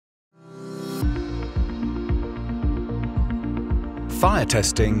Fire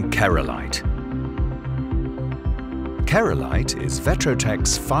testing KERALITE. KERALITE is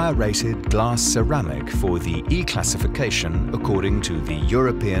Vetrotech's fire-rated glass ceramic for the E classification according to the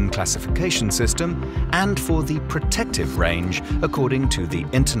European classification system and for the protective range according to the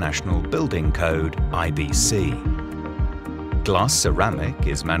International Building Code (IBC). Glass ceramic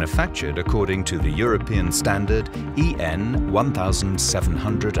is manufactured according to the European standard EN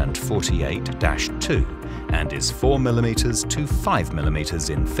 1748-2 and is 4 mm to 5 mm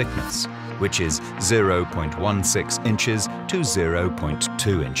in thickness, which is 0.16 inches to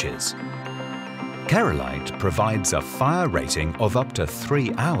 0.2 inches. KERALITE provides a fire rating of up to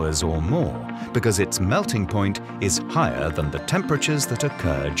 3 hours or more because its melting point is higher than the temperatures that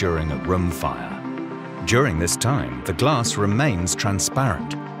occur during a room fire. During this time, the glass remains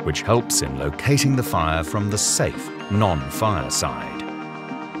transparent, which helps in locating the fire from the safe, non-fire side.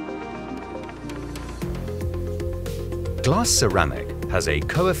 Glass ceramic has a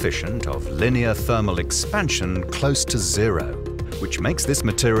coefficient of linear thermal expansion close to 0, which makes this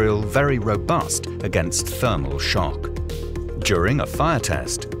material very robust against thermal shock. During a fire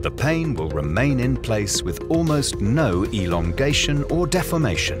test, the pane will remain in place with almost no elongation or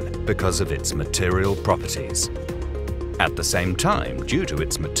deformation because of its material properties. At the same time, due to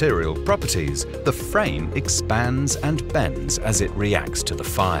its material properties, the frame expands and bends as it reacts to the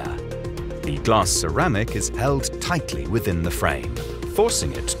fire. The glass ceramic is held tightly within the frame,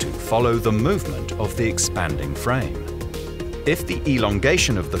 forcing it to follow the movement of the expanding frame. If the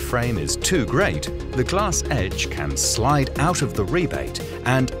elongation of the frame is too great, the glass edge can slide out of the rebate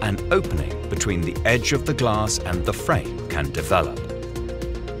and an opening between the edge of the glass and the frame can develop.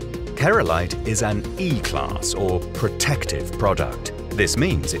 KERALITE is an E-class or protective product. This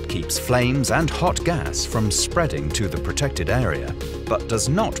means it keeps flames and hot gas from spreading to the protected area, but does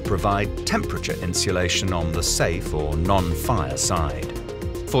not provide temperature insulation on the safe or non-fire side.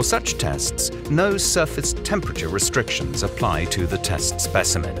 For such tests, no surface temperature restrictions apply to the test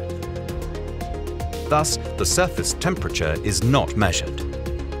specimen. Thus, the surface temperature is not measured.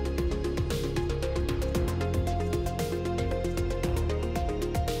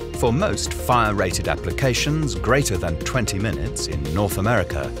 For most fire-rated applications greater than 20 minutes in North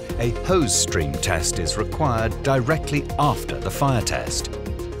America, a hose stream test is required directly after the fire test.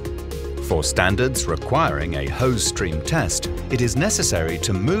 For standards requiring a hose stream test, it is necessary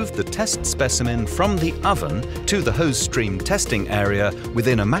to move the test specimen from the oven to the hose stream testing area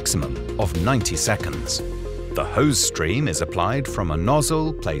within a maximum of 90 seconds. The hose stream is applied from a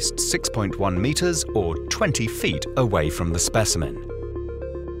nozzle placed 6.1 meters or 20 feet away from the specimen.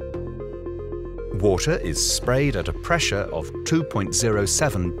 Water is sprayed at a pressure of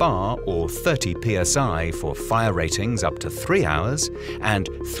 2.07 bar or 30 psi for fire ratings up to 3 hours and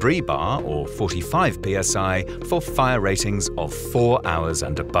 3 bar or 45 psi for fire ratings of 4 hours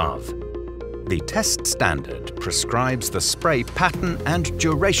and above. The test standard prescribes the spray pattern and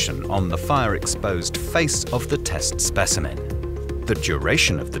duration on the fire-exposed face of the test specimen. The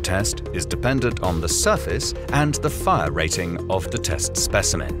duration of the test is dependent on the surface and the fire rating of the test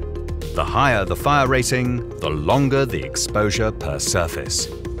specimen. The higher the fire rating, the longer the exposure per surface.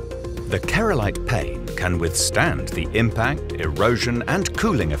 The KERALITE pane can withstand the impact, erosion and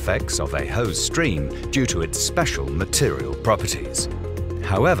cooling effects of a hose stream due to its special material properties.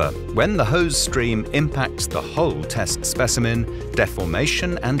 However, when the hose stream impacts the whole test specimen,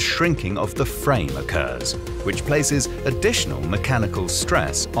 deformation and shrinking of the frame occurs, which places additional mechanical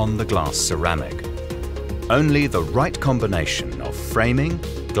stress on the glass ceramic. Only the right combination of framing,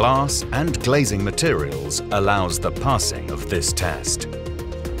 glass and glazing materials allows the passing of this test.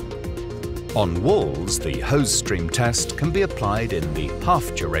 On walls, the hose stream test can be applied in the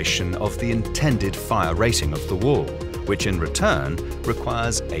half duration of the intended fire rating of the wall, which in return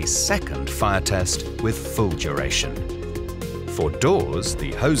requires a second fire test with full duration. For doors,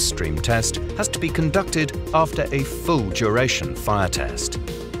 the hose stream test has to be conducted after a full duration fire test.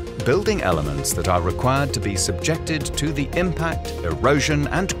 Building elements that are required to be subjected to the impact, erosion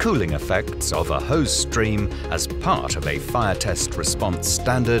and cooling effects of a hose stream as part of a fire test response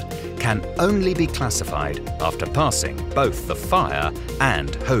standard can only be classified after passing both the fire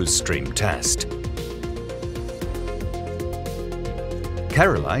and hose stream test.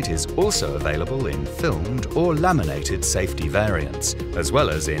 KERALITE is also available in filmed or laminated safety variants, as well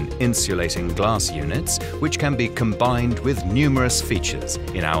as in insulating glass units, which can be combined with numerous features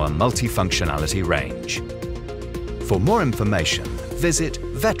in our multifunctionality range. For more information, visit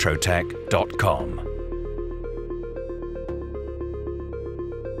vetrotech.com.